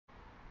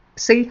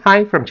Say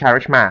hi from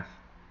Cherish Math.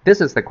 This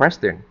is the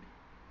question.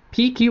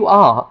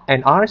 PQR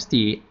and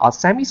RST are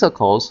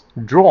semicircles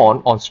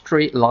drawn on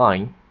straight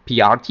line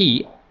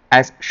PRT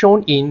as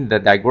shown in the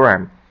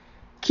diagram.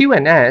 Q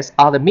and S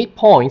are the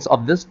midpoints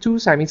of these two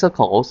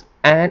semicircles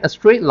and a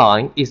straight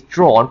line is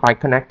drawn by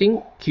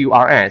connecting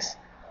QRS.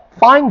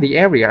 Find the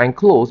area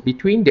enclosed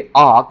between the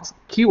arcs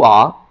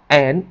QR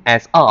and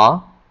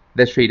SR,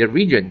 the shaded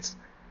regions,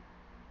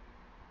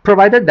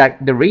 provided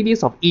that the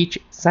radius of each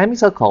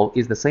semicircle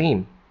is the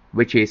same,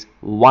 which is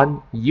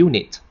 1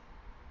 unit.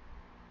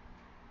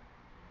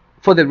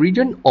 For the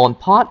region on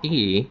part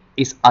A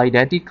is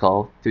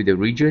identical to the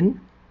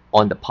region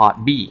on the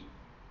part B.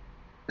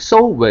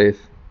 So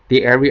with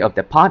the area of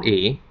the part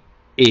A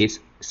is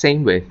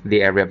same with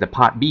the area of the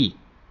part B.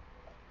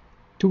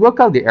 To work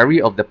out the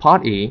area of the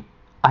part A,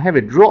 I have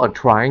to draw a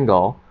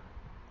triangle,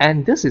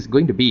 and this is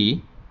going to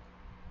be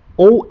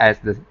O as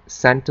the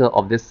center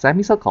of this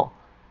semicircle.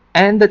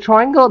 And the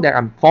triangle that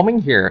I'm forming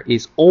here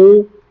is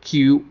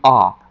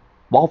OQR.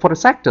 While for the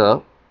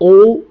sector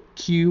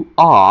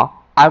OQR,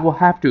 I will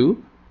have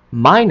to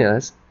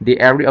minus the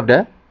area of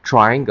the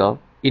triangle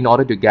in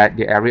order to get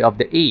the area of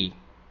the A.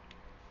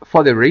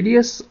 For the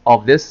radius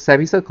of this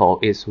semicircle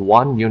is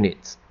 1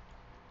 unit.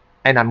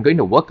 And I'm going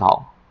to work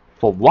out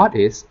for what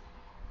is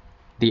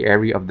the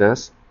area of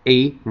this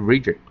A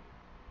region.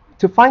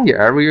 To find the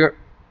area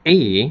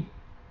A,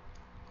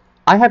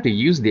 I have to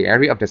use the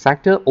area of the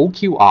sector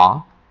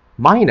OQR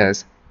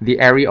minus the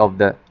area of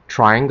the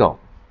triangle.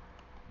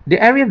 The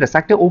area of the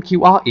sector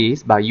OQR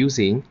is by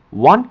using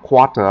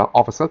 1/4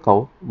 of a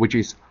circle, which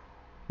is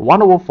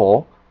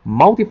 1/4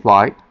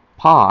 multiplied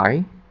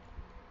pi,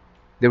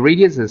 the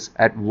radius is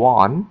at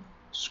 1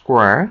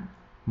 square,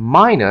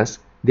 minus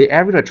the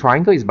area of the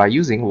triangle is by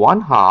using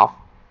 1/2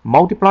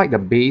 multiplied the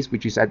base,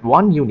 which is at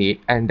 1 unit,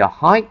 and the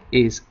height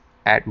is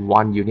at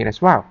 1 unit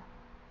as well.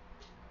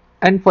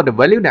 And for the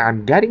value that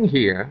I'm getting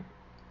here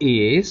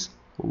is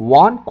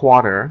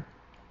 1/4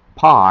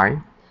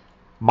 pi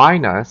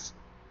minus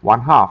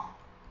 1/2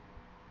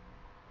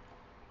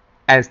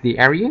 as the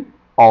area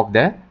of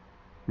the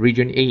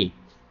region A.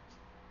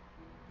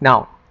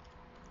 Now,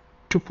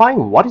 to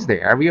find what is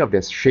the area of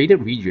the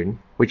shaded region,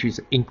 which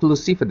is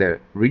inclusive of the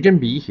region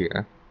B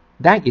here,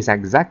 that is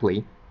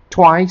exactly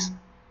twice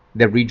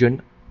the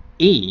region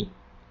A,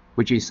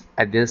 which is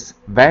at this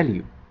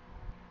value.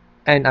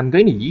 And I'm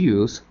going to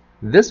use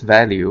this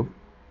value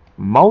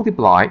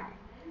multiplied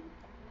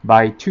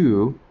by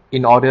 2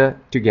 in order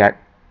to get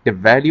the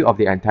value of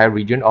the entire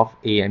region of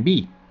A and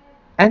B.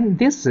 And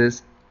this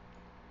is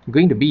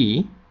going to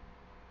be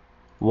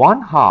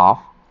 1/2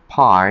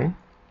 pi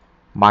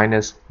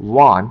minus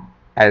 1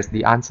 as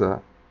the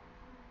answer.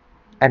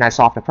 And I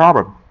solved the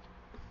problem.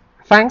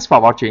 Thanks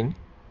for watching,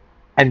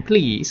 and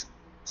please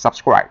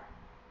subscribe.